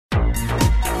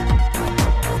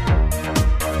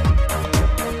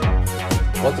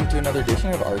Welcome to another edition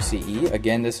of RCE.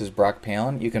 Again, this is Brock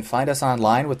Palen. You can find us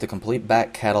online with the complete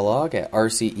back catalog at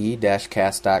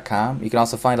rce-cast.com. You can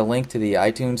also find a link to the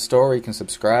iTunes store where you can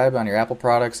subscribe on your Apple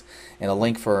products, and a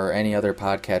link for any other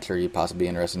podcatcher you'd possibly be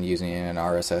interested in using in an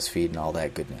RSS feed and all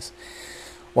that goodness.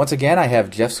 Once again, I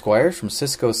have Jeff Squyres from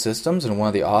Cisco Systems and one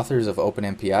of the authors of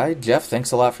OpenMPI. Jeff,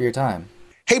 thanks a lot for your time.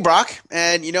 Hey, Brock,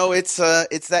 and you know it's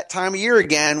that time of year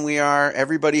again.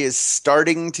 Everybody is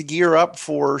starting to gear up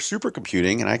for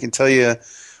supercomputing, and I can tell you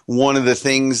one of the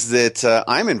things that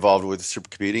I'm involved with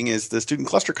supercomputing is the student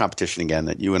cluster competition again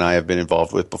that you and I have been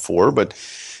involved with before. But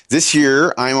this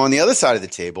year, I'm on the other side of the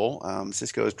table.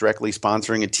 Cisco is directly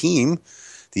sponsoring a team,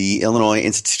 the Illinois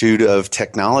Institute of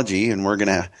Technology, and we're going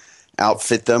to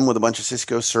outfit them with a bunch of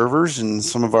Cisco servers and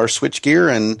some of our switch gear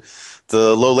and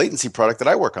the low latency product that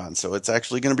I work on. So it's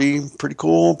actually going to be pretty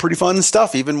cool, pretty fun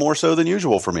stuff, even more so than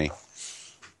usual for me.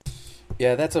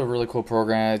 Yeah, that's a really cool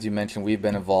program. As you mentioned, we've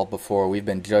been involved before. We've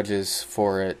been judges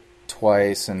for it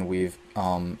twice, and we've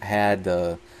had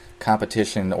the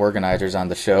competition organizers on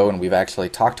the show, and we've actually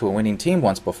talked to a winning team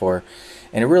once before.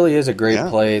 And it really is a great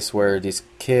place where these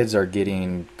kids are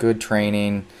getting good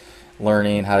training,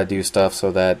 learning how to do stuff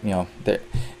so that, you know,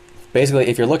 basically,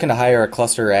 if you're looking to hire a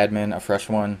cluster admin, a fresh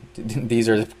one, these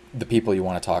are the people you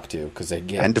want to talk to because they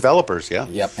get... And developers, yeah.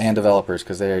 Yep, and developers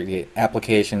because they get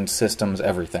applications, systems,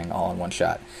 everything all in one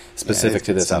shot, specific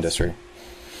to this industry.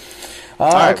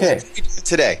 All right, okay.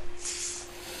 Today.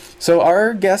 So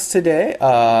our guests today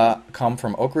come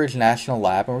from Oak Ridge National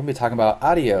Lab, and we're going to be talking about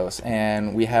ADIOS.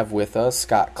 And we have with us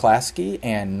Scott Klasky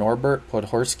and Norbert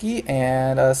Podhorszki.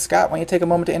 And Scott, why don't you take a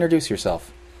moment to introduce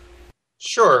yourself?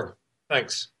 Sure.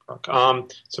 Thanks.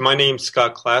 So my name's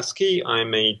Scott Klasky.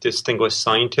 I'm a distinguished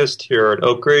scientist here at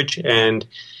Oak Ridge and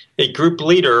a group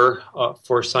leader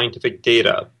for scientific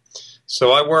data.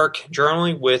 So I work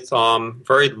generally with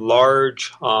very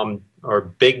large or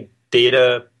big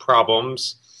data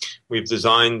problems. We've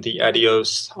designed the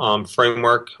ADIOS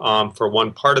framework for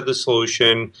one part of the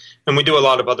solution, and we do a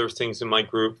lot of other things in my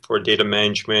group for data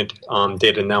management,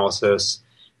 data analysis,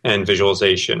 and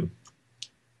visualization.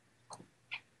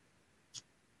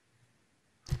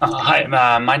 Hi,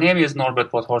 my name is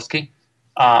Norbert Podhorszki.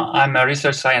 I'm a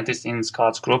research scientist in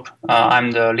Scott's group. I'm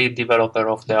the lead developer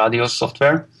of the ADIOS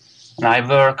software, and I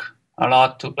work a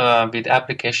lot with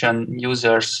application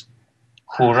users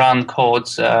who run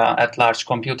codes at large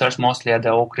computers, mostly at the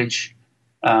Oak Ridge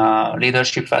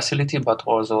leadership facility, but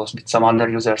also with some other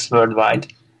users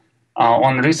worldwide.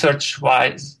 On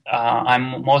research-wise,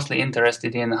 I'm mostly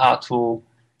interested in how to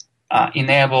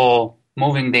enable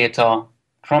moving data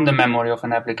from the memory of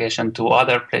an application to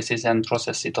other places and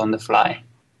process it on the fly.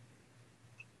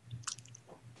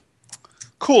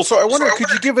 Cool. So I wonder, could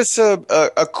you give us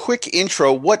a quick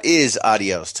intro? What is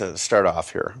ADIOS to start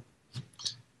off here?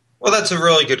 Well, that's a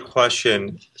really good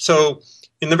question. So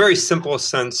in the very simplest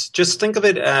sense, just think of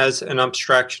it as an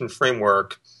abstraction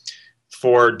framework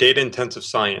for data-intensive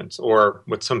science, or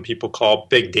what some people call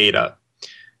big data.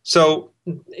 So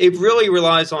it really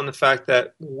relies on the fact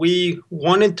that we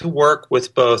wanted to work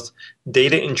with both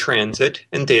data in transit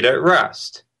and data at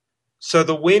rest. So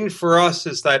the win for us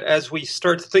is that as we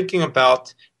start thinking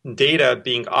about data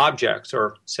being objects,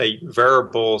 or say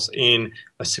variables in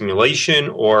a simulation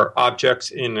or objects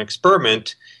in an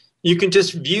experiment, you can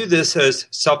just view this as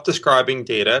self-describing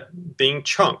data being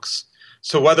chunks.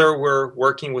 So whether we're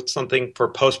working with something for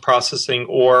post-processing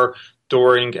or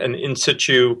during an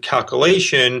in-situ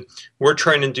calculation, we're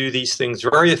trying to do these things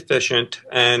very efficient,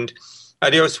 and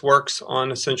ADIOS works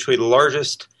on essentially the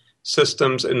largest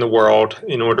systems in the world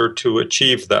in order to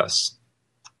achieve this.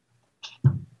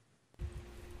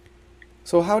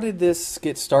 So how did this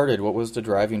get started? What was the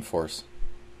driving force?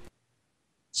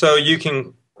 So you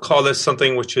can call this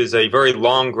something which is a very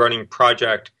long-running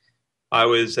project. I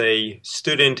was a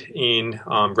student in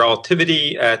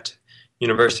relativity at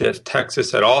University of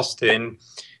Texas at Austin,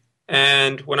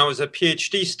 and when I was a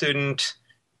PhD student,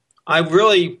 I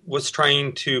really was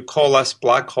trying to coalesce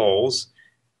black holes,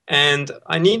 and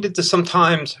I needed to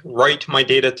sometimes write my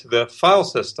data to the file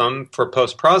system for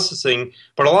post-processing,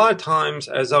 but a lot of times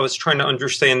as I was trying to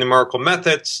understand numerical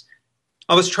methods,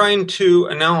 I was trying to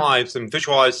analyze and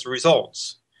visualize the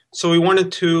results. So we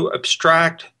wanted to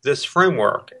abstract this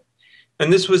framework.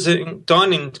 And this was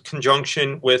done in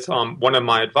conjunction with one of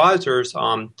my advisors,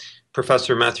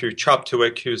 Professor Matthew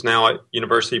Choptwick, who's now at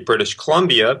University of British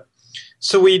Columbia.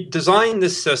 So we designed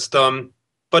this system,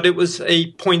 but it was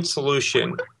a point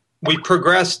solution. We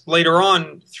progressed later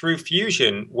on through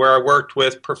Fusion, where I worked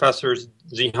with Professors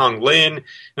Zhihong Lin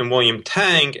and William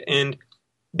Tang, and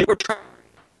they were trying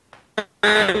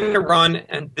a run,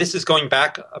 and this is going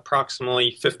back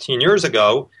approximately 15 years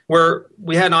ago, where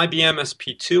we had IBM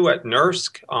SP2 at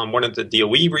NERSC, one of the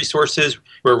DOE resources.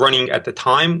 We were running at the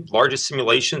time largest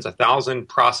simulations, 1,000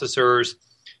 processors.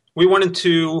 We wanted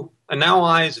to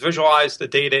analyze, visualize the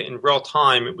data in real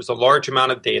time. It was a large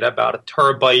amount of data, about a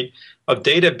terabyte of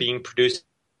data being produced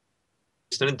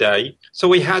in a day. So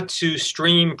we had to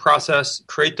stream, process,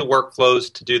 create the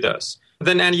workflows to do this.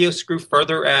 Then ADIOS grew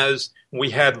further as we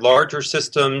had larger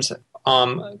systems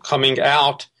coming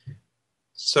out.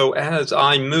 So as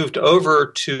I moved over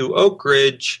to Oak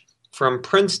Ridge from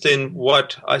Princeton,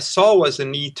 what I saw was a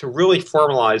need to really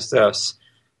formalize this.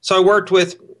 So I worked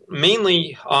with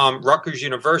mainly Rutgers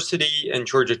University and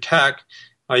Georgia Tech,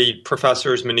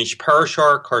 professors Manish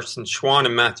Parashar, Carsten Schwann,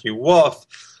 and Matthew Wolf,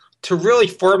 to really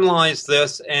formalize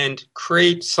this and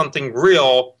create something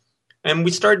real. And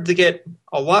we started to get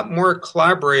a lot more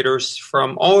collaborators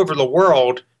from all over the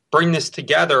world bring this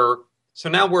together. So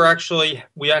now we actually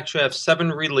have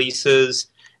 7 releases,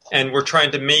 and we're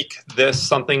trying to make this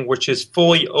something which is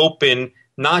fully open,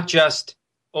 not just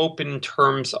open in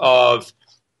terms of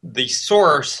the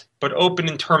source, but open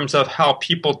in terms of how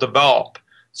people develop.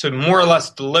 So more or less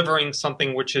delivering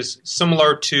something which is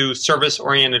similar to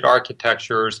service-oriented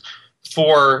architectures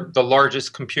for the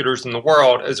largest computers in the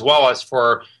world, as well as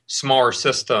for smaller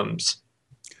systems.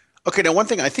 Okay, now one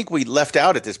thing I think we left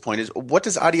out at this point is, what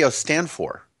does ADIOS stand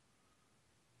for?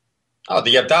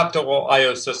 The Adaptable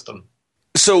IO System.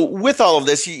 So with all of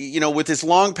this, with this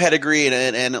long pedigree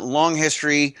and long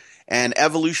history and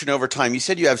evolution over time, you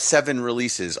said you have 7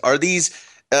 releases. Are these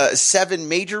 7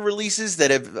 major releases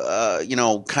that have,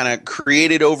 kind of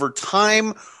created over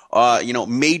time,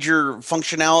 major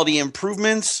functionality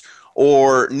improvements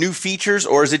or new features,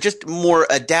 or is it just more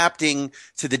adapting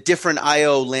to the different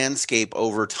I/O landscape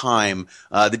over time,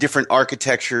 the different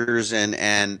architectures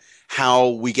and how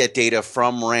we get data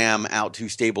from RAM out to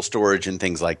stable storage and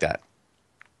things like that?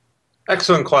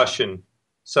 Excellent question.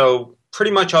 So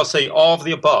pretty much I'll say all of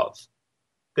the above.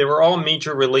 They were all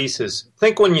major releases. I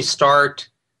think when you start,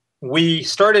 we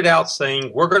started out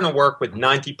saying we're going to work with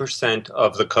 90%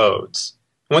 of the codes.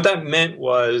 And what that meant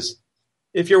was,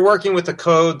 if you're working with a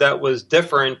code that was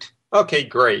different, okay,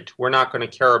 great. We're not going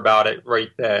to care about it right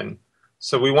then.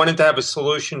 So we wanted to have a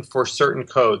solution for certain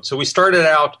codes. So we started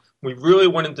out, we really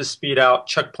wanted to speed out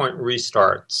checkpoint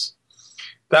restarts.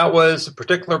 That was a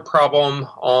particular problem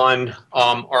on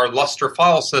our Lustre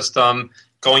file system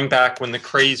going back when the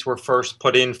crays were first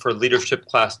put in for leadership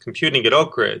class computing at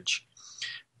Oak Ridge.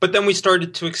 But then we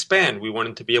started to expand. We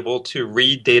wanted to be able to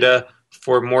read data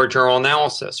for more general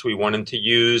analysis. We wanted to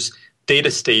use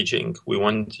data staging. We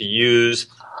wanted to use,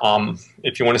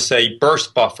 if you want to say,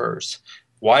 burst buffers,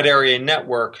 wide area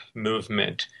network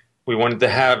movement. We wanted to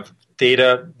have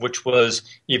data which was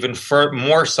even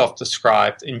more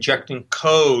self-described, injecting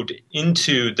code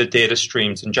into the data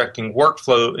streams, injecting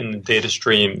workflow in the data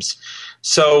streams.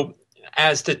 So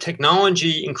as the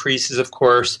technology increases, of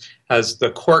course, as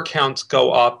the core counts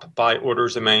go up by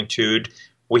orders of magnitude,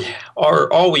 we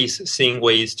are always seeing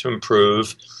ways to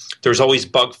improve. There's always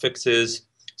bug fixes.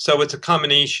 So it's a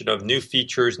combination of new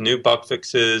features, new bug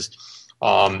fixes,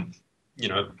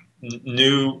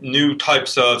 new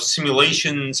types of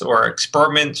simulations or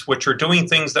experiments which are doing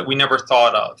things that we never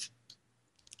thought of.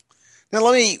 Now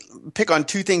let me pick on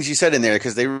 2 things you said in there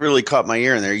because they really caught my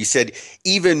ear in there. You said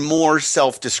even more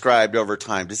self-described over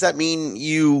time. Does that mean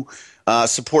you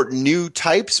support new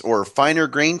types or finer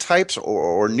grain types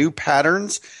or new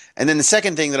patterns? And then the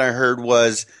second thing that I heard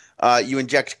was you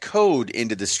inject code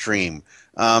into the stream.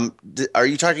 Are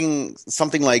you talking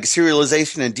something like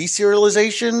serialization and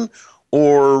deserialization,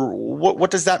 or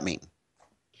what does that mean?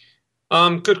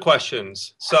 Good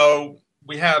questions. So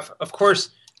we have, of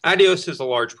course, ADIOS is a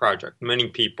large project, many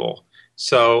people.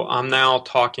 So I'm now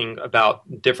talking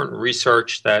about different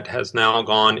research that has now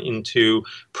gone into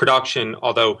production,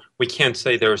 although we can't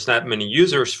say there's that many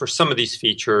users for some of these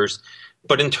features.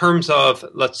 But in terms of,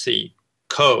 let's see,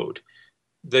 code.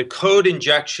 The code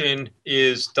injection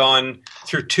is done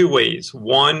through 2 ways.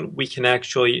 One, we can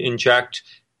actually inject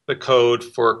the code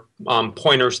for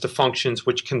pointers to functions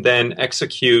which can then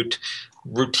execute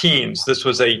routines. This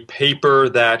was a paper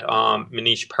that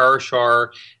Manish Parashar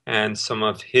and some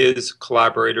of his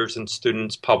collaborators and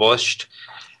students published.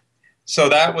 So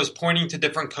that was pointing to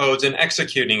different codes and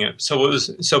executing it.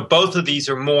 So both of these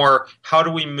are more, how do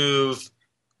we move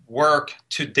work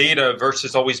to data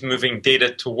versus always moving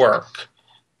data to work?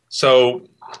 So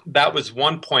that was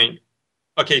one point.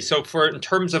 Okay, so in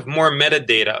terms of more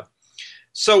metadata,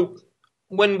 so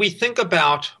when we think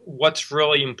about what's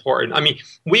really important, I mean,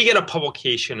 we get a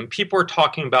publication and people are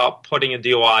talking about putting a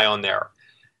DOI on there.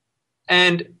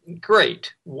 And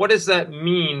great. What does that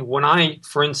mean when I,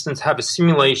 for instance, have a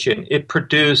simulation? It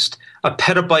produced a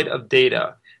petabyte of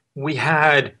data. We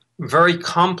had very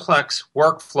complex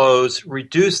workflows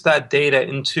reduce that data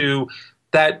into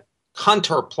that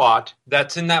contour plot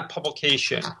that's in that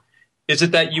publication. Is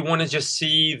it that you want to just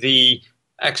see the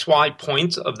XY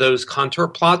points of those contour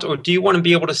plots, or do you want to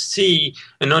be able to see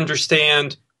and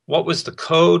understand what was the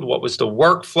code, what was the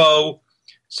workflow?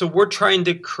 So we're trying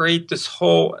to create this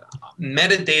whole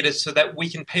metadata so that we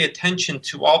can pay attention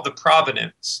to all the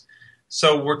provenance.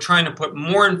 So we're trying to put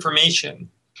more information.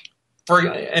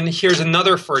 And here's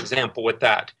another, for example, with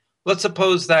that. Let's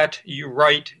suppose that you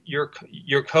write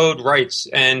your code writes,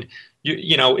 and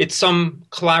it's some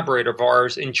collaborator of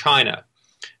ours in China.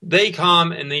 They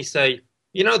come and they say,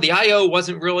 the I/O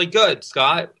wasn't really good,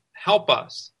 Scott. Help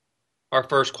us. Our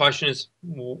first question is,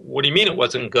 what do you mean it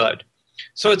wasn't good?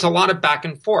 So it's a lot of back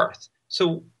and forth.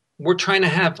 So we're trying to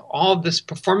have all this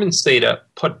performance data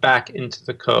put back into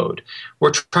the code.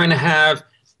 We're trying to have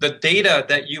the data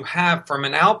that you have from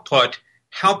an output.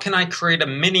 How can I create a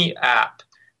mini app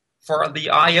for the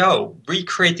I/O,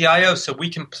 recreate the I/O so we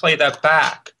can play that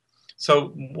back?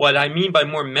 So what I mean by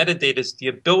more metadata is the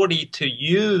ability to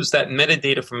use that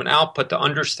metadata from an output to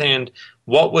understand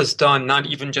what was done, not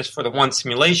even just for the one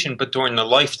simulation, but during the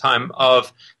lifetime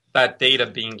of that data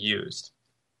being used.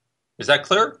 Is that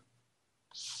clear?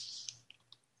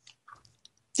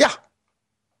 Yeah.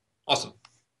 Awesome.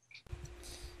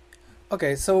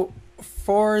 Okay, so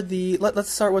for the let's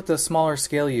start with the smaller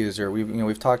scale user.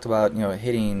 We've talked about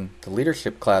hitting the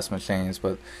leadership class machines,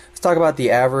 but let's talk about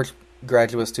the average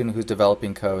graduate student who's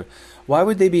developing code. Why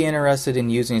would they be interested in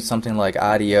using something like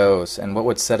ADIOS, and what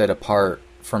would set it apart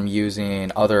from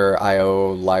using other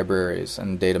I/O libraries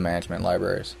and data management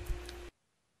libraries?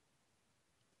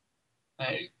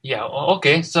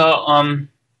 Okay. So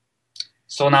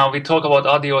now we talk about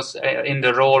ADIOS in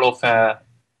the role of a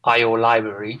I/O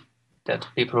library that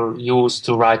people use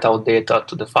to write out data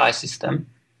to the file system.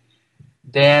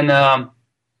 Then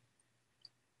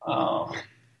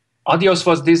ADIOS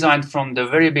was designed from the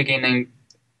very beginning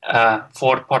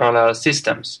for parallel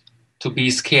systems to be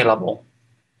scalable.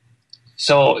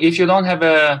 So if you don't have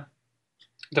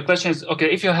the question is, okay,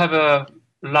 if you have a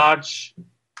large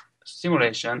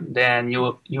simulation, then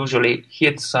you usually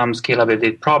hit some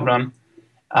scalability problem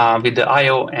with the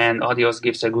I/O, and ADIOS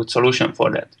gives a good solution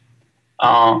for that.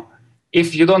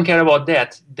 If you don't care about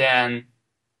that, then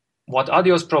what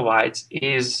ADIOS provides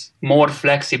is more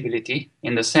flexibility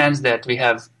in the sense that we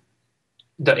have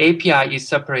the API is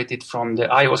separated from the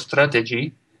I/O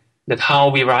strategy, that how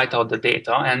we write out the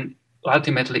data, and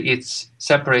ultimately it's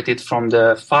separated from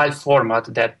the file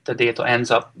format that the data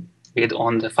ends up with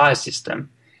on the file system.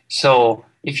 So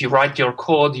if you write your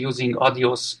code using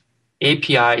ADIOS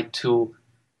API to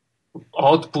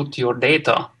output your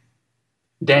data,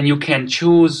 then you can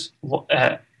choose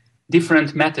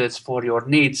different methods for your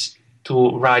needs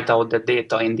to write out the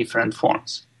data in different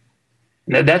forms.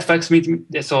 So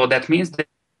that means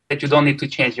that you don't need to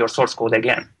change your source code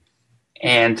again.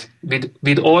 And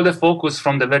with all the focus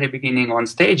from the very beginning on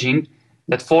staging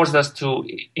that forced us to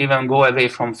even go away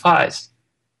from files,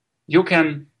 you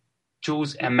can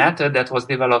choose a method that was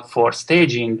developed for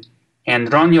staging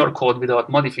and run your code without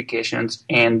modifications,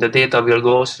 and the data will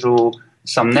go through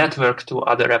some network to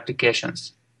other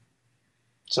applications.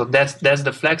 So that's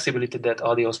the flexibility that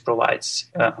ADIOS provides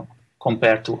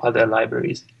compared to other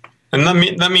libraries. And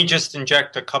let me just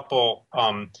inject a couple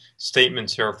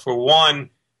statements here. For one,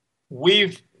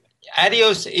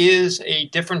 ADIOS is a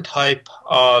different type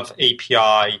of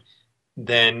API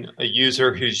than a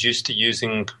user who's used to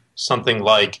using something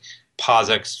like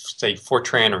POSIX, say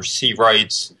Fortran or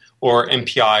C-Writes or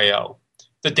MPIO.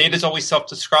 The data is always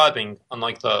self-describing,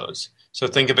 unlike those. So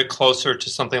think of it closer to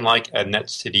something like a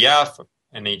NetCDF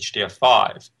and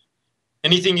HDF5.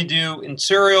 Anything you do in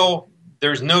serial,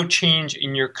 there's no change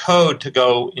in your code to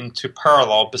go into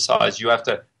parallel, besides you have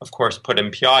to, of course, put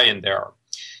MPI in there.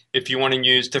 If you want to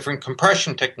use different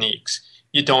compression techniques,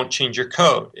 you don't change your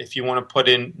code. If you want to put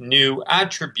in new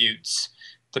attributes,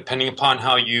 depending upon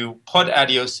how you put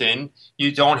ADIOS in,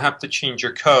 you don't have to change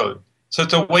your code. So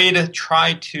it's a way to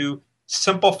try to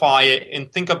simplify it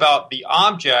and think about the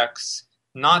objects,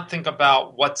 not think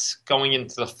about what's going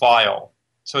into the file.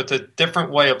 So it's a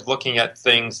different way of looking at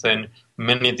things than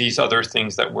many of these other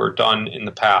things that were done in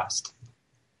the past.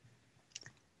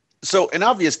 So an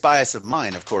obvious bias of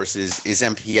mine, of course, is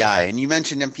MPI. And you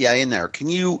mentioned MPI in there. Can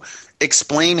you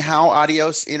explain how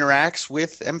ADIOS interacts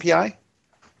with MPI?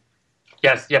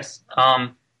 Yes.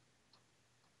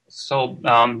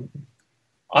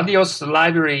 ADIOS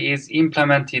library is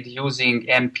implemented using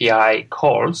MPI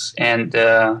calls, and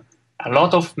a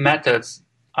lot of methods,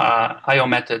 I/O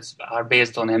methods, are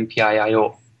based on MPI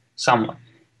I/O somewhat.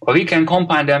 Or we can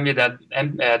combine them with a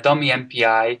dummy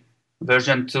MPI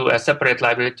version to a separate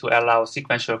library to allow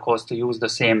sequential calls to use the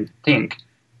same thing.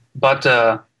 But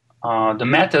the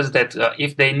methods that,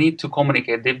 if they need to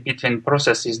communicate between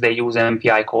processes, they use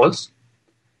MPI calls.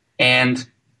 And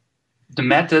the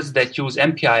methods that use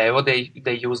MPI I/O, they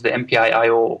use the MPI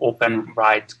I/O open,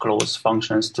 write, close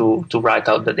functions to write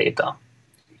out the data.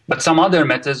 But some other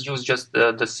methods use just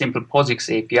the simple POSIX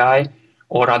API,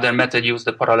 or other method use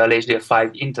the parallel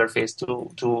HDF5 interface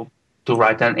to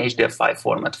write an HDF5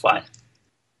 format file.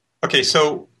 Okay,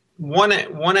 so one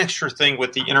extra thing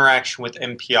with the interaction with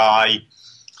MPI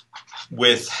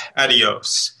with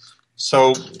ADIOS.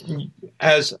 So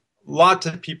as lots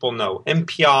of people know,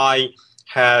 MPI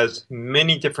has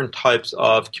many different types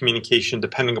of communication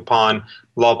depending upon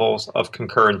levels of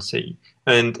concurrency.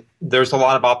 And there's a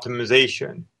lot of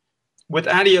optimization. With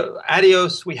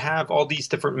ADIOS, we have all these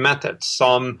different methods,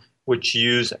 some which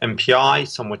use MPI,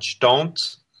 some which don't.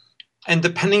 And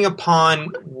depending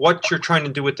upon what you're trying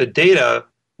to do with the data,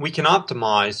 we can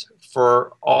optimize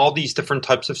for all these different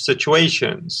types of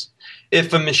situations.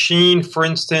 If a machine, for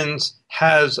instance,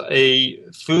 has a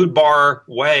food bar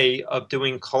way of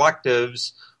doing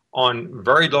collectives on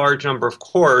very large number of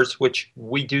cores, which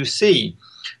we do see,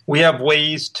 we have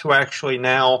ways to actually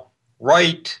now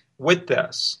write with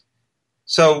this.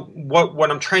 So what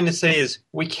I'm trying to say is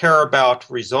we care about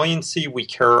resiliency, we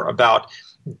care about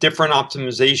different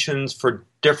optimizations for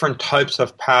different types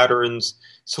of patterns.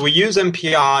 So we use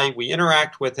MPI, we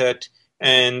interact with it,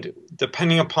 and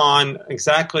depending upon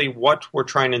exactly what we're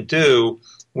trying to do,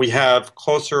 we have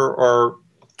closer or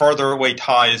farther away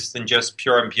ties than just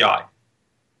pure MPI.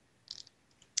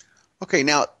 Okay,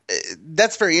 now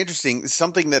that's very interesting.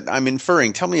 Something that I'm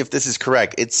inferring, tell me if this is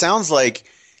correct. It sounds like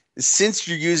since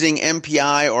you're using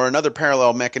MPI or another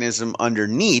parallel mechanism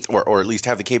underneath, or at least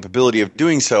have the capability of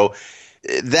doing so,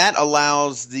 that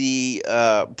allows the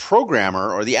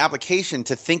programmer or the application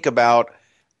to think about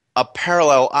a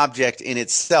parallel object in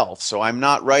itself. So I'm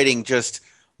not writing just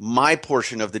my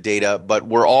portion of the data, but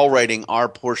we're all writing our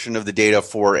portion of the data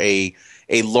for a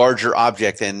larger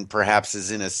object and perhaps is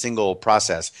in a single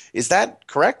process. Is that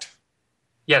correct?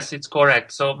 Yes, it's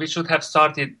correct. So we should have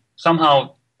started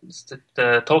somehow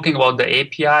talking about the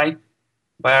API,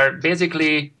 where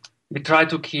basically we try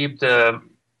to keep the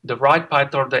write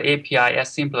part of the API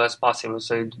as simple as possible.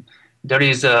 So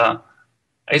is the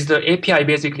API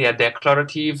basically a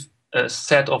declarative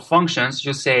set of functions?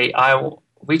 You say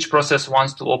which process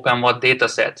wants to open what data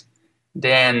set,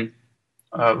 then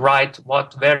write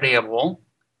what variable,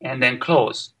 and then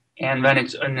close. And when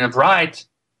it's in a write,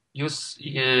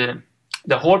 the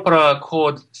whole parallel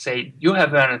code say you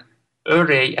have an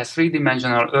array, a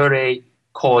three-dimensional array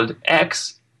called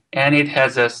X, and it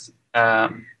has a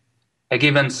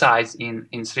given size in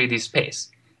 3D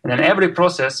space. And then every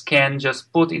process can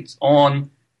just put its own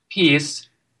piece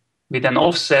with an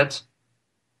offset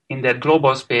in that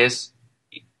global space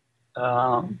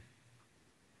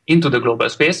into the global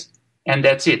space, and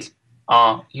that's it.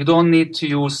 You don't need to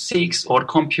use SIGs or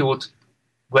compute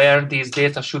where these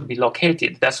data should be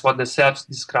located. That's what the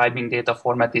self-describing data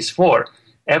format is for.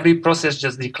 Every process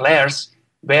just declares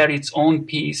where its own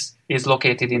piece is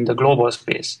located in the global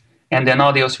space, and then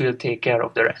ADIOS will take care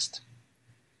of the rest.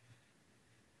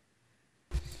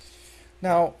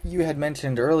 Now, you had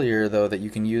mentioned earlier, though, that you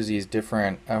can use these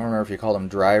different, I don't remember if you call them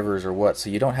drivers or what,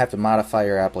 so you don't have to modify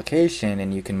your application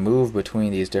and you can move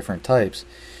between these different types.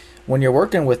 When you're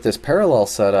working with this parallel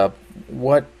setup,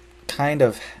 what kind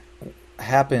of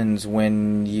happens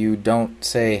when you don't,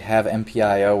 say, have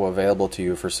MPIO available to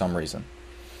you for some reason?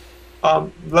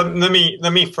 Let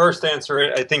me first answer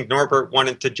it. I think Norbert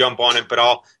wanted to jump on it, but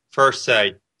I'll first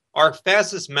say our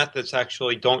fastest methods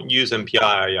actually don't use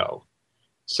MPIO.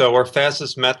 So our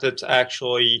fastest methods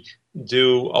actually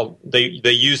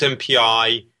they use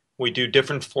MPI. We do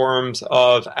different forms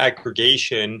of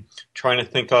aggregation, trying to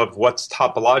think of what's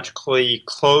topologically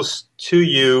close to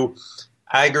you,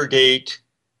 aggregate.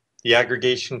 The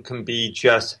aggregation can be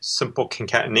just simple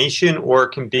concatenation, or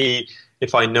it can be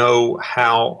if I know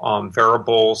how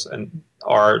variables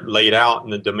are laid out in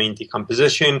the domain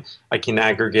decomposition, I can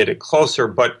aggregate it closer.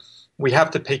 But we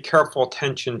have to pay careful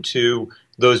attention to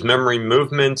those memory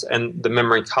movements and the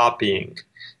memory copying.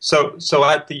 So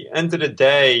at the end of the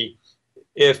day,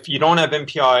 if you don't have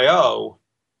MPIO,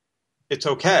 it's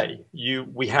okay.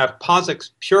 We have POSIX,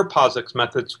 pure POSIX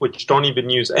methods, which don't even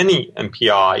use any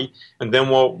MPI, and then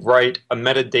we'll write a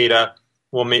metadata.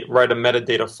 Write a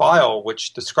metadata file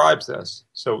which describes this.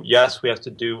 So yes, we have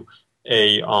to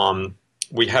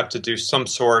do some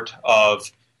sort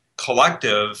of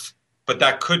collective, but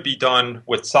that could be done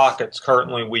with sockets.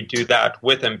 Currently, we do that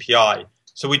with MPI.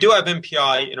 So we do have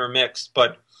MPI intermixed,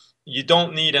 but you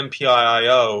don't need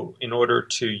MPI-IO in order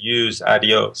to use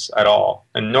ADIOS at all.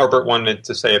 And Norbert wanted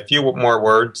to say a few more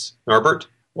words. Norbert?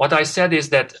 What I said is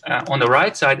that on the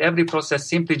right side, every process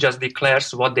simply just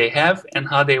declares what they have and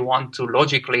how they want to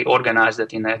logically organize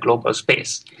it in a global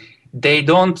space. They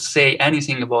don't say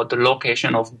anything about the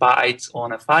location of bytes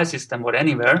on a file system or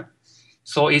anywhere.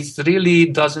 So it really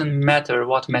doesn't matter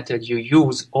what method you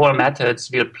use. All methods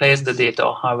will place the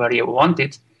data however you want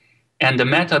it. And the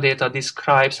metadata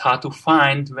describes how to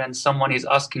find when someone is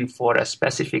asking for a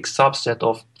specific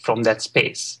subset from that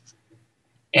space.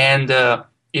 And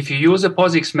if you use a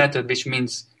POSIX method, which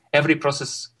means every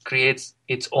process creates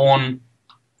its own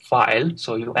file,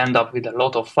 so you end up with a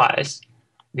lot of files,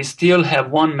 we still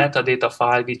have one metadata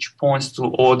file which points to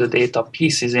all the data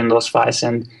pieces in those files,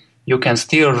 and you can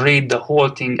still read the whole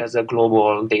thing as a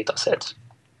global data set.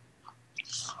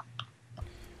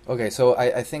 Okay, so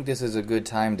I think this is a good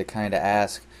time to kind of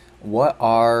ask, what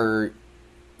are,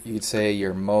 you'd say,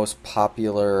 your most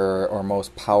popular or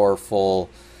most powerful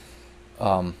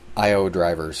I/O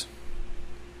drivers?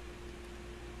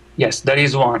 Yes, there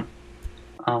is one.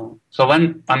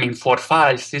 For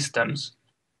file systems,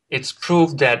 it's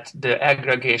proved that the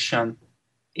aggregation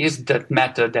is that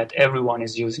method that everyone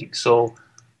is using. So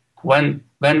when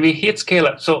we hit scale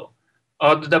up,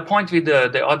 the point with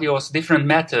the ADIOS different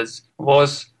methods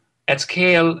was at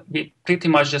scale, we pretty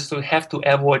much just have to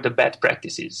avoid the bad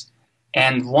practices.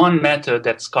 And one method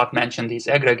that Scott mentioned is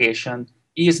aggregation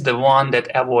is the one that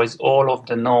avoids all of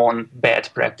the known bad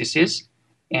practices.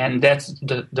 And that's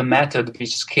the method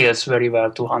which scales very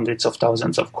well to hundreds of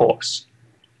thousands of cores.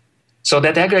 So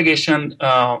that aggregation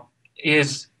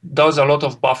does a lot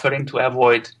of buffering to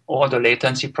avoid all the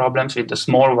latency problems with the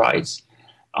small writes.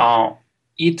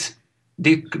 It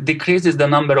decreases the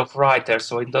number of writers,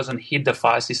 so it doesn't hit the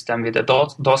file system with a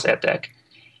DOS attack.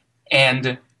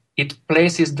 And it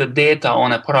places the data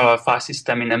on a parallel file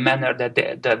system in a manner that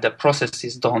the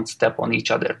processes don't step on each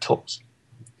other's toes.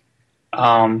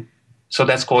 So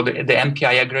that's called the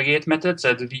MPI aggregate method.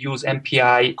 So we use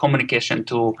MPI communication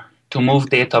to move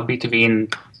data between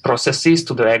processes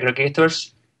to the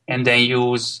aggregators, and then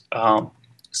use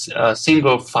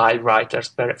single file writers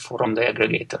from the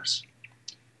aggregators.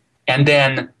 And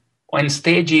then when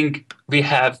staging, we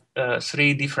have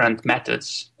three different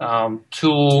methods,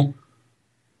 two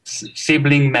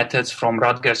sibling methods from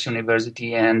Rutgers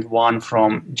University and one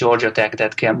from Georgia Tech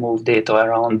that can move data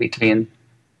around between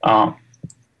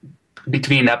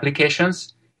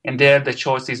applications. And there the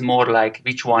choice is more like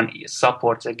which one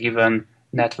supports a given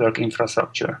network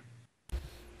infrastructure.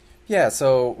 Yeah,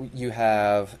 so you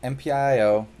have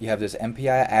MPI-IO, you have this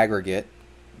MPI aggregate,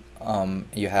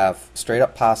 you have straight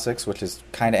up POSIX, which is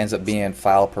kind of ends up being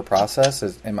file per process.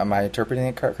 Am I interpreting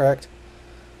it correct?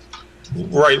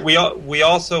 Right. We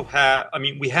also have,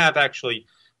 we have actually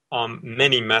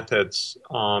many methods.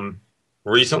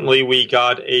 Recently we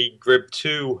got a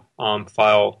GRIB2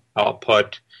 file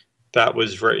output that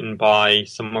was written by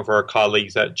some of our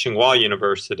colleagues at Tsinghua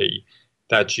University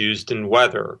that's used in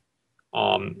weather.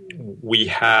 We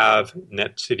have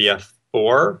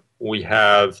NetCDF4, we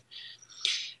have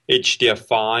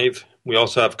HDF5, we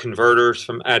also have converters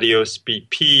from ADIOS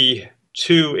BP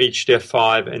to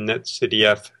HDF5 and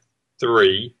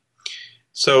NetCDF3.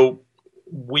 So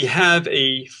we have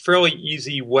a fairly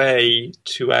easy way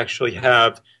to actually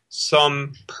have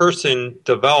some person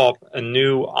develop a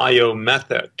new I/O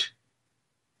method.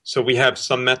 So we have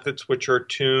some methods which are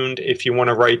tuned if you want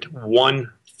to write one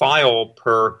file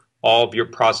per all of your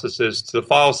processes to the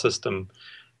file system.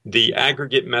 The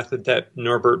aggregate method that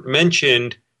Norbert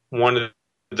mentioned, one of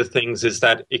the things is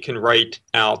that it can write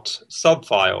out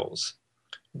subfiles.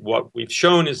 What we've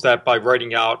shown is that by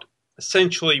writing out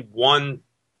essentially one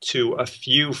to a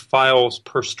few files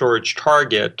per storage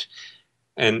target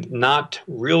and not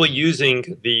really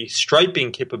using the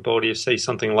striping capability of, say,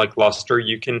 something like Lustre,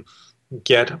 you can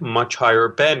get much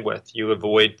higher bandwidth. You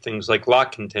avoid things like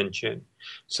lock contention.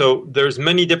 So there's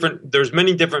many different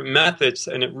methods,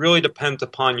 and it really depends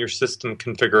upon your system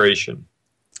configuration.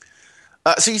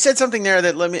 So you said something there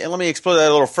that let me explore that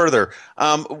a little further.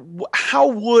 How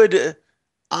would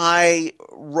I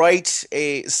write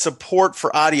a support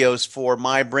for ADIOS for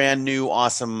my brand new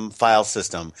awesome file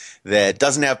system that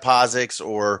doesn't have POSIX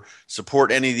or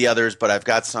support any of the others, but I've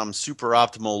got some super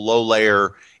optimal low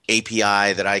layer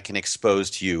API that I can expose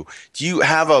to you. Do you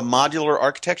have a modular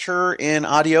architecture in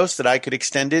ADIOS that I could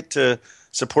extend it to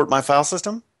support my file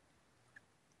system?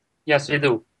 Yes, we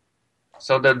do.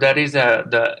 So there is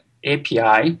the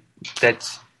API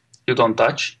that you don't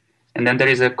touch, and then there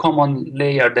is a common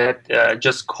layer that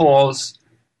just calls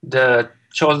the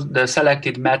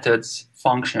selected methods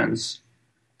functions.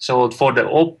 So for the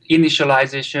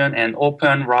initialization and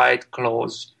open, write,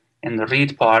 close, and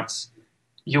read parts,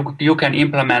 you can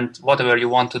implement whatever you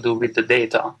want to do with the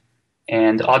data,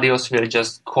 and ADIOS will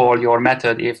just call your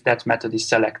method if that method is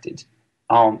selected.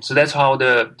 So that's how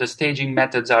the staging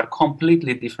methods are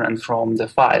completely different from the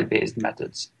file-based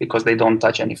methods, because they don't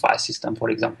touch any file system, for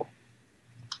example.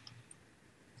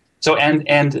 So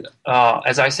and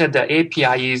as I said, the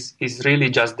API is really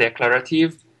just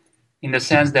declarative, in the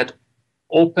sense that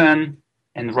open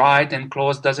and write and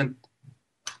close doesn't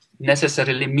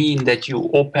necessarily mean that you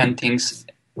open things,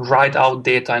 write out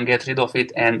data and get rid of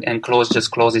it, and close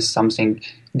just closes something.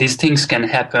 These things can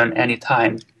happen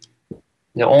anytime.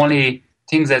 The only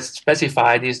thing that's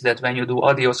specified is that when you do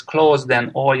ADIOS close,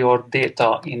 then all your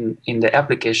data in the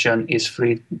application is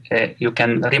free. You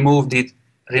can remove it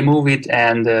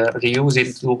and reuse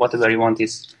it, do whatever you want.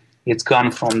 It's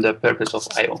gone from the purpose of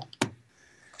I/O.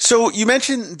 So you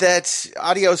mentioned that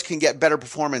ADIOS can get better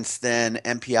performance than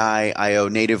MPI I/O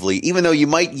natively, even though you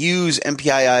might use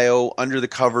MPI I/O under the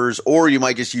covers, or you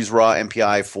might just use raw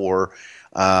MPI for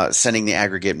sending the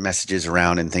aggregate messages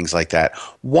around and things like that.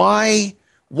 Why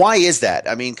is that?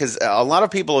 I mean, because a lot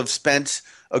of people have spent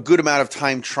a good amount of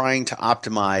time trying to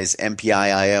optimize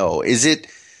MPI I/O. Is it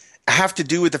have to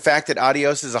do with the fact that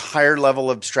ADIOS is a higher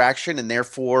level abstraction, and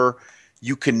therefore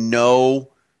you can know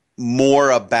more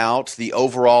about the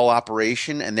overall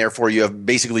operation, and therefore you have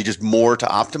basically just more to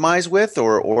optimize with,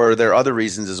 or are there other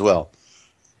reasons as well?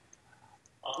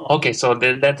 Okay, so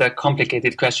that's a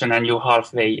complicated question, and you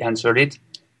halfway answered it.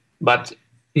 But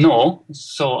no,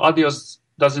 so ADIOS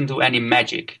doesn't do any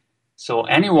magic. So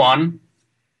anyone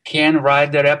can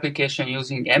write their application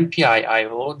using MPI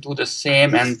I/O, do the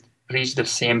same, and reach the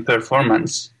same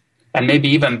performance. And maybe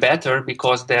even better,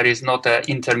 because there is not an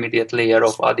intermediate layer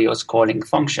of ADIOS calling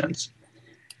functions.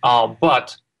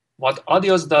 But what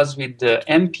ADIOS does with the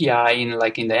MPI,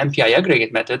 in the MPI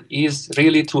aggregate method, is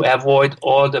really to avoid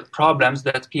all the problems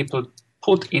that people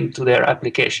put into their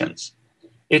applications.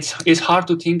 It's hard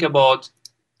to think about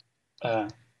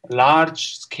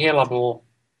large, scalable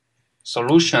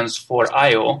solutions for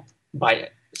I/O.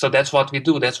 So that's what we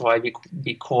do. That's why we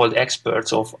be called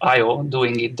experts of I/O,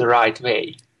 doing it the right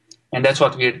way. And that's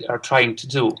what we are trying to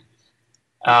do.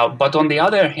 But on the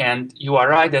other hand, you are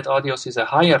right that ADIOS is a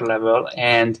higher level,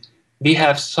 and we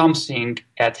have something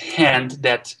at hand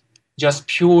that just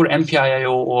pure MPI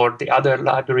I/O or the other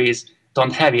libraries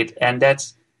don't have it. And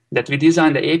that's that we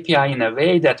design the API in a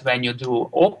way that when you do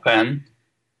open,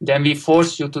 then we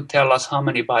force you to tell us how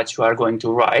many bytes you are going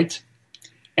to write.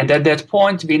 And at that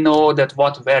point, we know that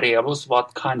what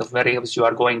kind of variables you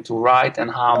are going to write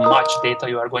and how much data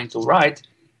you are going to write.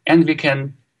 And we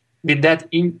can, with that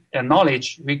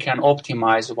knowledge, we can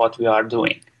optimize what we are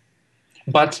doing.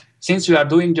 But since we are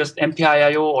doing just MPI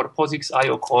I/O or POSIX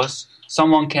I/O calls,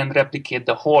 someone can replicate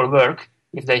the whole work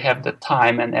if they have the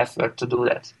time and effort to do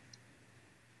that.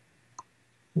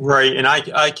 Right, and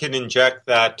I can inject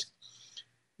that,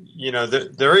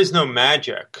 there is no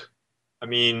magic. I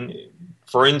mean,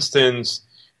 for instance,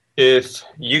 if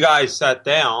you guys sat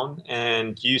down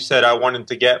and you said, I wanted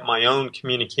to get my own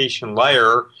communication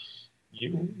layer,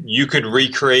 you could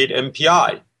recreate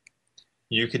MPI.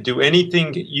 You could do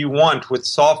anything you want with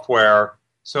software.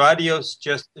 So ADIOS,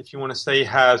 just if you want to say,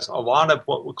 has a lot of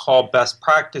what we call best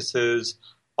practices,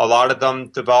 a lot of them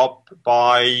developed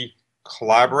by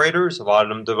collaborators, a lot of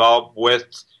them developed with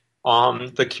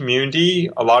the community,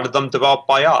 a lot of them developed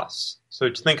by us. So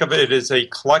to think of it as a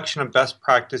collection of best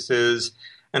practices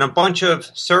and a bunch of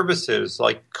services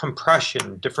like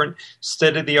compression, different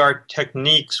state-of-the-art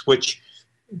techniques, which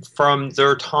from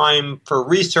their time for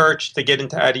research to get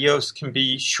into ADIOS can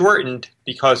be shortened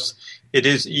because it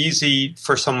is easy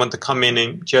for someone to come in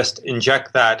and just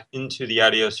inject that into the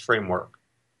ADIOS framework.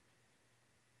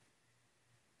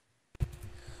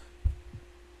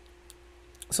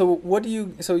 So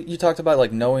you talked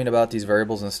about knowing about these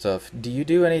variables and stuff. Do you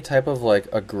do any type of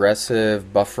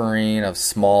aggressive buffering of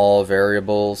small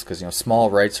variables? Because small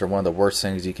writes are one of the worst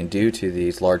things you can do to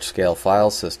these large scale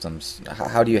file systems.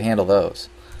 How do you handle those?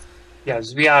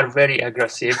 Yes, we are very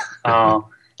aggressive.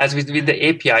 as with the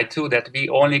API too, that we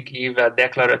only give a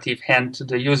declarative hand to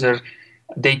the user,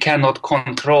 they cannot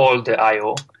control the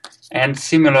I/O. And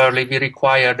similarly, we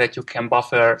require that you can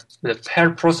buffer, the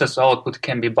per process output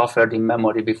can be buffered in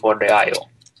memory before the I/O.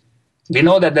 We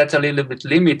know that that's a little bit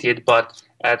limited, but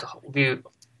we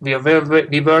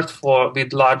worked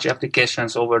with large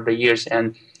applications over the years,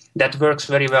 and that works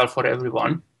very well for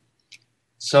everyone.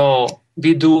 So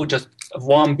we do just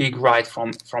one big write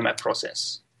from a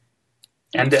process.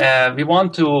 And we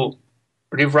want to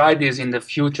rewrite this in the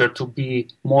future to be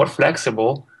more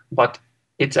flexible, but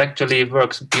it actually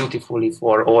works beautifully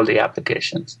for all the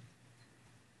applications.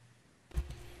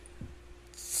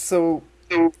 So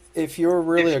if you're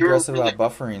really aggressive about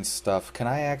buffering stuff, can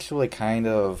I actually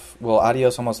will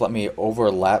Adios almost let me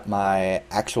overlap my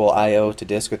actual I/O to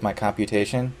disk with my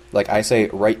computation? Like I say,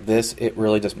 write this, it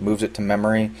really just moves it to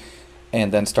memory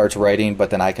and then starts writing, but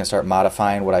then I can start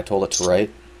modifying what I told it to write?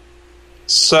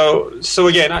 So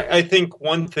again, I think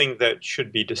one thing that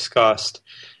should be discussed,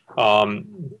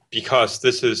 because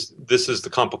this is the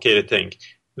complicated thing.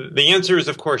 The answer is,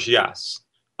 of course, yes.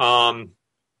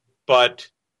 But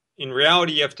in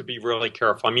reality, you have to be really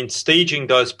careful. I mean, staging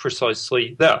does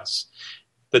precisely this.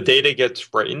 The data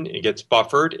gets written, it gets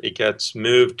buffered, it gets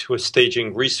moved to a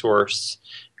staging resource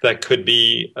that could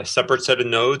be a separate set of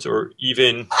nodes, or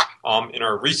even in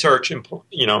our research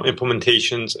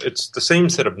implementations, it's the same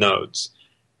set of nodes.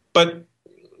 But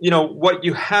what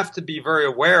you have to be very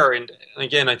aware, and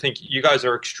again, I think you guys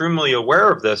are extremely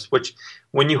aware of this, which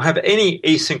when you have any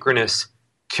asynchronous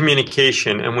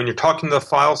communication, and when you're talking to the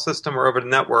file system or over the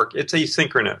network, it's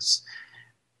asynchronous.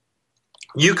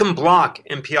 You can block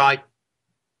MPI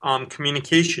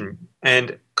communication,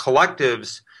 and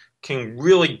collectives can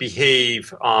really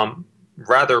behave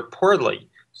rather poorly.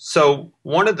 So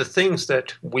one of the things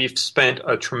that we've spent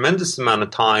a tremendous amount of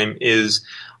time is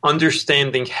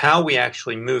understanding how we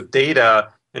actually move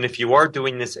data. And if you are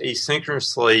doing this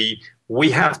asynchronously,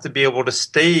 we have to be able to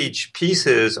stage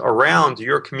pieces around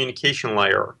your communication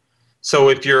layer. So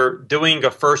if you're doing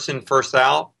a first in, first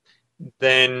out,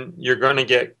 then you're going to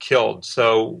get killed.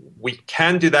 So we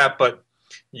can do that, but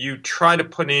you try to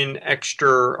put in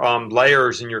extra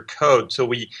layers in your code. So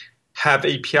we have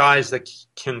APIs that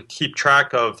can keep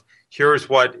track of, here's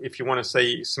what, if you want to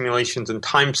say simulations and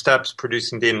time steps,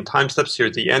 producing data in time steps,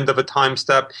 here's the end of a time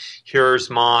step, here's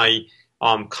my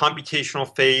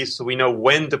computational phase, so we know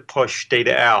when to push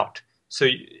data out. So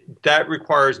that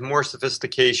requires more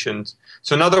sophistication.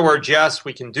 So in other words, yes,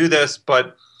 we can do this,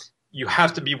 but you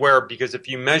have to be aware, because if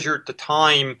you measure the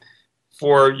time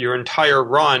for your entire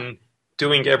run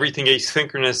doing everything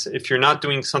asynchronous, if you're not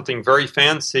doing something very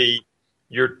fancy,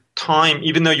 your time,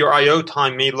 even though your I/O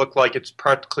time may look like it's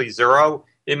practically zero,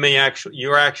 it may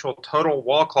your actual total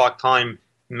wall clock time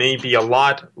may be a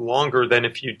lot longer than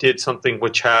if you did something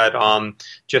which had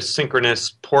just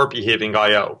synchronous, poor behaving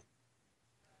I/O.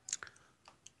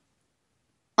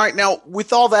 All right. Now,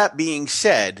 with all that being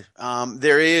said,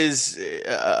 there is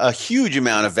a huge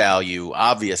amount of value,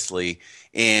 obviously,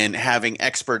 in having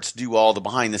experts do all the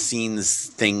behind-the-scenes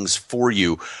things for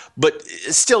you. But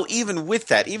still, even with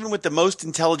that, even with the most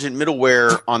intelligent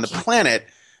middleware on the planet,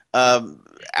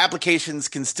 applications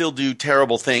can still do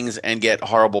terrible things and get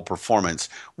horrible performance.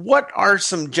 What are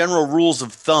some general rules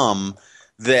of thumb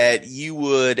that you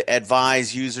would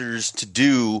advise users to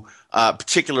do,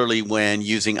 particularly when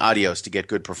using Adios to get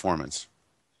good performance?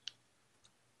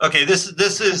 Okay, this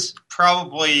is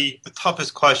probably the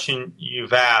toughest question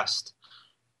you've asked.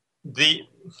 It's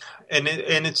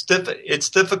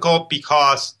difficult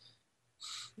because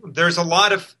there's a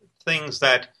lot of things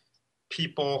that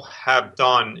people have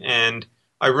done, and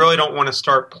I really don't want to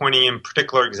start pointing in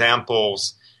particular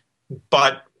examples.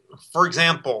 But for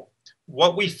example,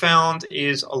 what we found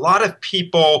is a lot of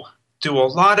people do a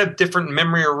lot of different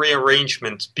memory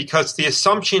rearrangements, because the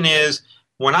assumption is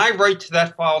when I write to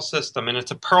that file system, and it's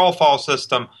a parallel file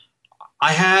system,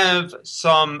 I have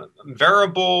some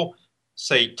variable,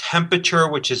 say temperature,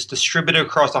 which is distributed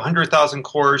across 100,000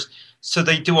 cores. So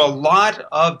they do a lot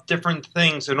of different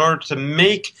things in order to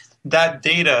make that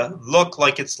data look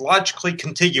like it's logically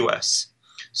contiguous.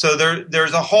 So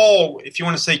there's a whole, if you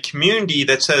want to say, community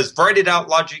that says write it out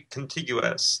logic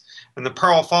contiguous. And the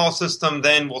parallel file system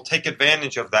then will take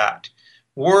advantage of that.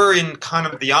 We're in kind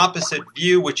of the opposite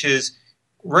view, which is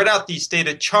write out these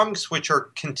data chunks which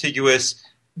are contiguous,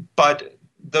 but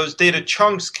those data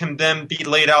chunks can then be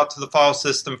laid out to the file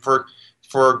system for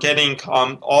getting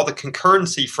all the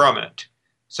concurrency from it.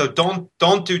 So don't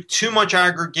do too much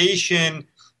aggregation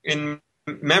in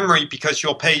memory, because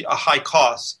you'll pay a high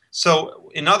cost. So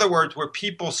in other words, where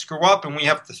people screw up and we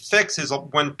have to fix is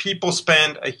when people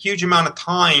spend a huge amount of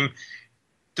time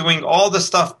doing all the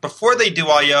stuff before they do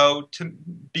I/O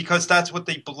because that's what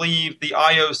they believe the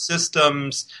I/O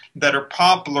systems that are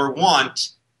popular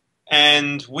want.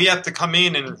 And we have to come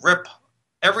in and rip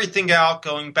everything out,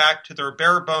 going back to their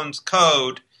bare bones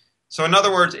code. So in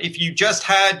other words, if you just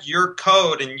had your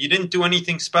code and you didn't do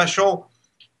anything special,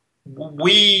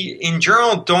 we in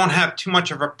general don't have too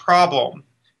much of a problem.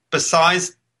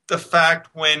 Besides the fact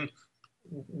where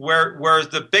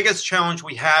the biggest challenge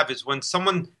we have is when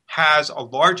someone has a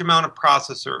large amount of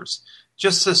processors,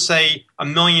 just to say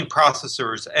 1 million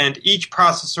processors, and each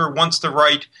processor wants to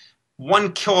write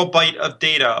 1 kilobyte of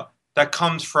data that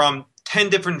comes from 10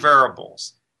 different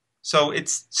variables. So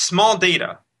it's small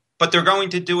data, but they're going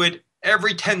to do it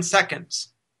every 10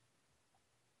 seconds.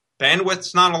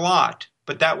 Bandwidth's not a lot,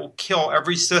 but that will kill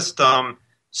every system.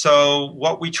 So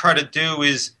what we try to do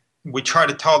is we try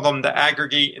to tell them to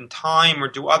aggregate in time or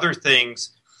do other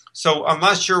things. So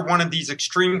unless you're one of these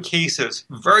extreme cases,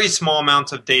 very small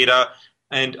amounts of data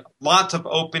and lots of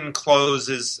open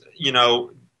closes,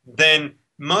 then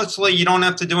mostly you don't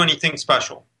have to do anything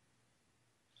special.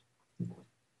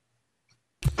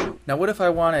 Now, what if I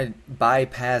want to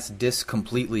bypass disk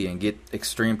completely and get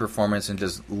extreme performance and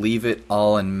just leave it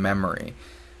all in memory?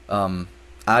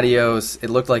 ADIOS, it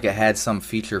looked like it had some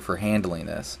feature for handling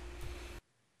this.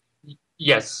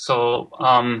 Yes, so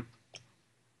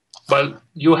well,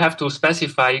 you have to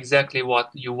specify exactly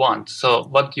what you want. So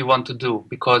what you want to do,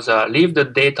 because leave the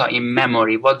data in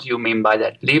memory. What do you mean by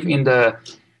that? Leave in the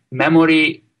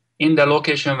memory in the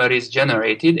location where it's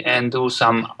generated and do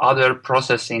some other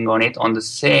processing on it on the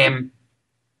same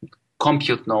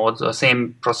compute node, the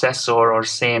same processor or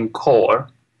same core,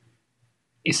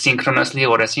 synchronously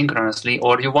or asynchronously,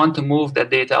 or you want to move the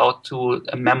data out to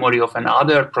a memory of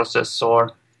another processor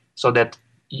so that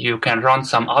you can run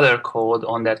some other code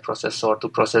on that processor to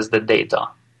process the data.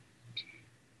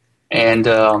 And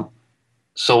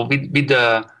so with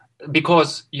the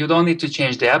because you don't need to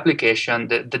change the application,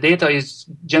 the data is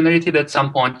generated at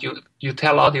some point. You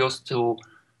tell ADIOS to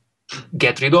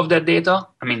get rid of that data,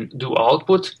 do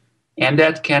output, and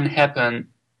that can happen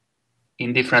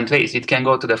in different ways. It can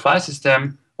go to the file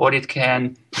system, or it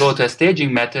can go to a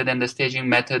staging method, and the staging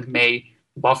method may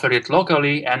buffer it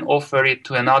locally and offer it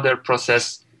to another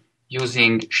process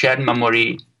using shared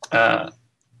memory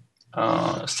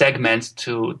segments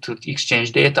to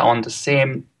exchange data on the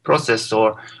same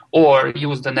processor, or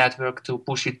use the network to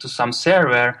push it to some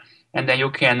server, and then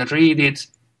you can read it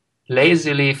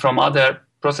lazily from other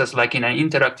process, like in an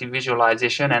interactive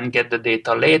visualization, and get the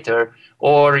data later,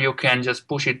 or you can just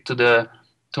push it to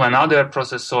another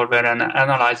processor where an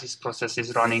analysis process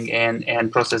is running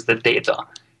and process the data.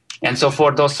 And so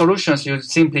for those solutions, you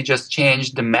simply just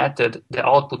change the method, the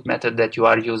output method that you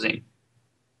are using.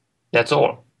 That's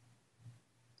all.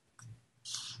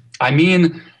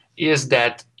 Is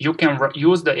that you can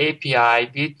use the API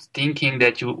with thinking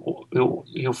that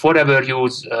you forever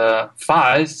use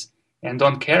files and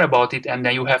don't care about it, and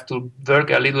then you have to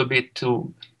work a little bit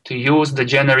to use the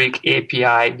generic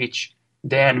API, which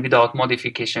then without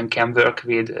modification can work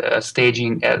with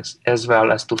staging as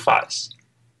well as to files.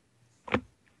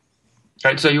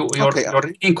 Right, so your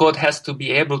reading code has to be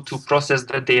able to process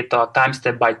the data time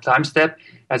step by time step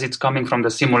as it's coming from the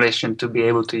simulation to be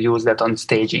able to use that on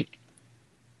staging.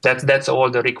 That's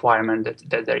all the requirement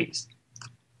that there is.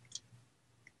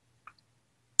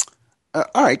 All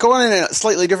right, going in a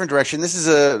slightly different direction. This is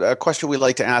a question we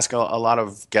like to ask a lot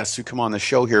of guests who come on the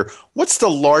show here. What's the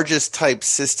largest type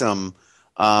system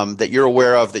that you're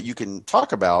aware of that you can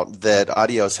talk about that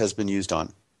ADIOS has been used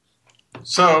on?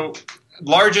 So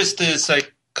largest is a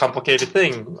complicated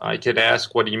thing. I could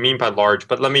ask, what do you mean by large?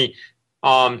 But let me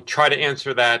try to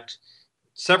answer that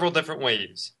several different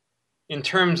ways. In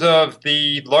terms of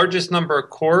the largest number of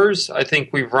cores, I think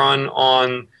we run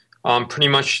on pretty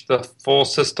much the full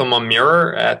system on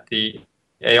Mirror at the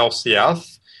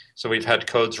ALCF. So we've had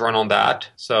codes run on that.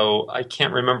 So I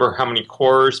can't remember how many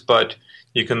cores, but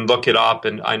you can look it up.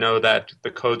 And I know that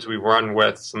the codes we run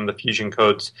with, some of the Fusion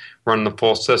codes, run the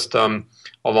full system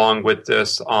along with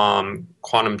this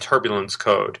quantum turbulence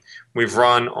code. We've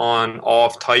run on all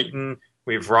of Titan.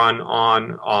 We've run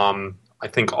on, I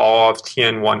think, all of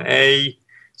TN1A.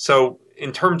 So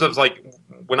in terms of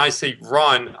when I say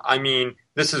run, I mean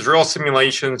this is real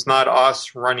simulations, not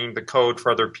us running the code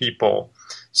for other people.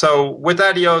 So with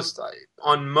ADIOS,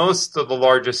 on most of the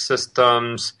largest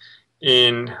systems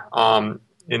in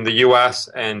the US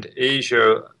and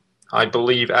Asia, I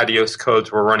believe ADIOS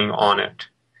codes were running on it.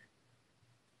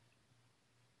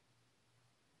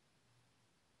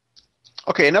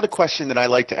 Okay, another question that I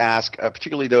like to ask,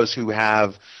 particularly those who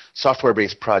have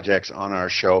software-based projects on our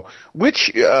show,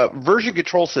 which version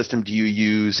control system do you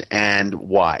use and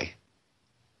why?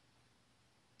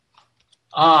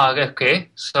 Okay.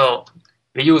 So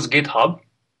we use GitHub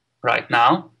right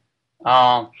now.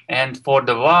 And for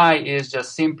the why is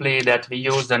just simply that we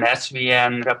used an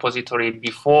SVN repository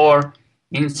before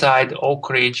inside Oak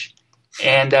Ridge,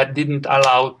 and that didn't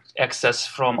allow access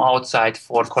from outside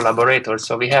for collaborators.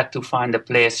 So we had to find a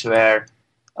place where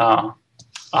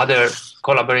other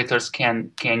collaborators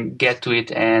can get to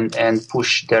it and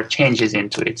push their changes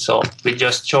into it. So we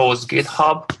just chose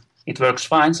GitHub. It works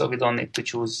fine, so we don't need to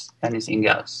choose anything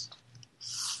else.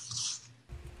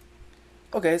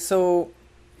 Okay, so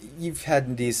you've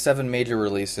had these 7 major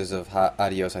releases of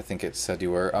Adios, I think it said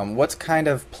you were. What's kind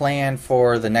of planned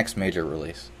for the next major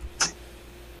release?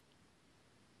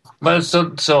 Well,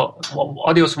 so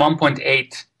Adios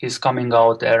 1.8 is coming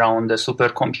out around the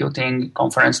supercomputing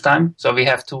conference time. So we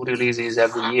have 2 releases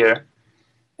every year.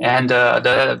 And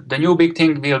the new big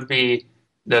thing will be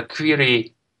the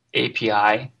query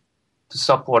API to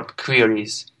support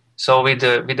queries. So with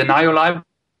an IO library,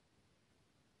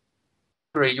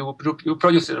 you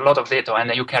produce a lot of data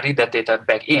and you can read that data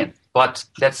back in. But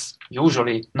that's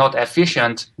usually not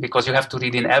efficient because you have to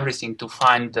read in everything to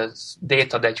find the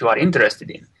data that you are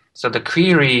interested in. So the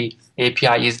query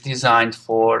API is designed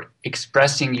for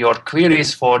expressing your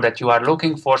queries for that you are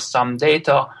looking for some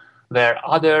data where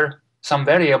some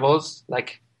variables,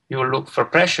 like you look for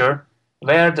pressure,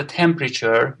 where the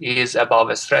temperature is above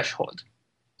a threshold.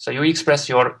 So you express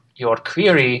your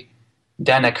query,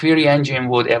 then a query engine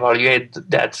would evaluate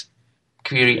that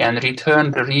query and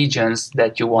return the regions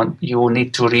that you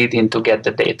need to read in to get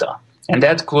the data. And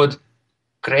that could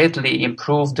greatly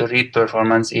improve the read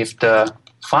performance if the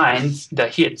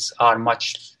hits are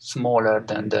much smaller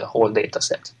than the whole data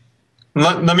set.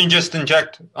 Let me just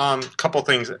inject a couple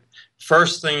things.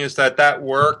 First thing is that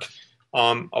work,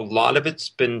 a lot of it's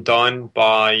been done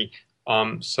by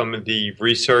some of the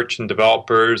research and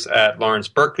developers at Lawrence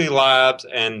Berkeley Labs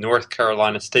and North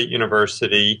Carolina State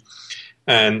University.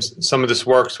 And some of this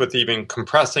works with even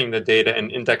compressing the data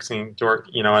and indexing,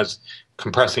 as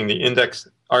compressing the index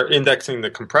or indexing the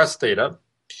compressed data.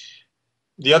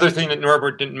 The other thing that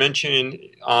Norbert didn't mention,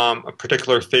 a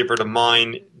particular favorite of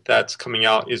mine that's coming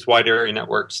out is wide area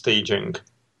network staging.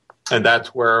 And that's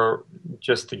where,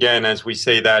 just again, as we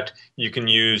say that, you can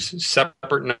use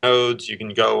separate nodes, you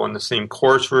can go on the same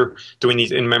course for doing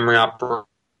these in-memory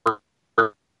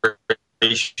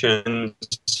operations.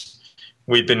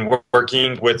 We've been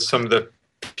working with some of the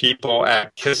people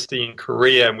at KISTI in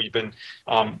Korea, and we've been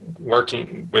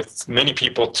working with many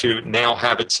people to now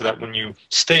have it so that when you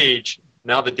stage,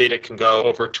 now the data can go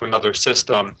over to another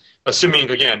system,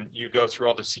 assuming, again, you go through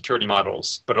all the security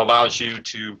models, but allows you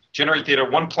to generate data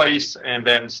one place and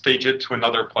then stage it to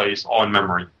another place, all in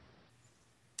memory.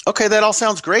 Okay, that all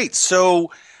sounds great.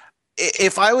 So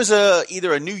if I was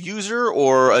either a new user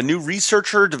or a new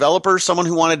researcher, developer, someone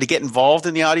who wanted to get involved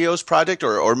in the Adios project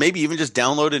or maybe even just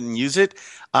download it and use it,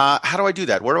 how do I do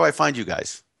that? Where do I find you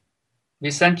guys? We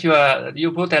sent you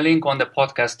you put a link on the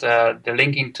podcast, the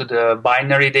linking to the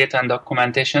binary data and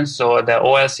documentation. So the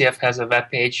OLCF has a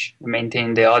web page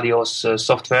maintaining the Adios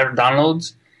software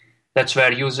downloads. That's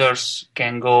where users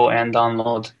can go and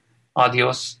download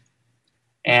Adios.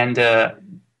 And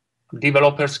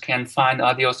developers can find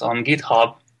Adios on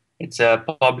GitHub. It's a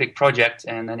public project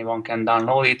and anyone can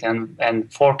download it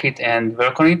and fork it and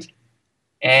work on it.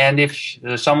 And if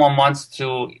someone wants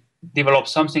to develop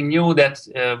something new that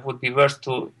would be worth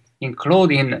to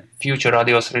include in future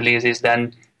Adios releases,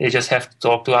 then they just have to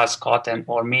talk to us, Scott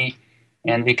or me,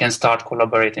 and we can start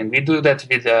collaborating. We do that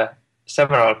with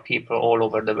several people all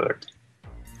over the world.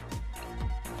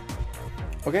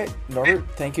 Okay, Norbert,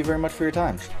 thank you very much for your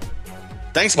time.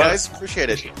 Thanks, guys.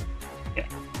 Appreciate it. Yeah.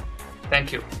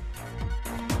 Thank you.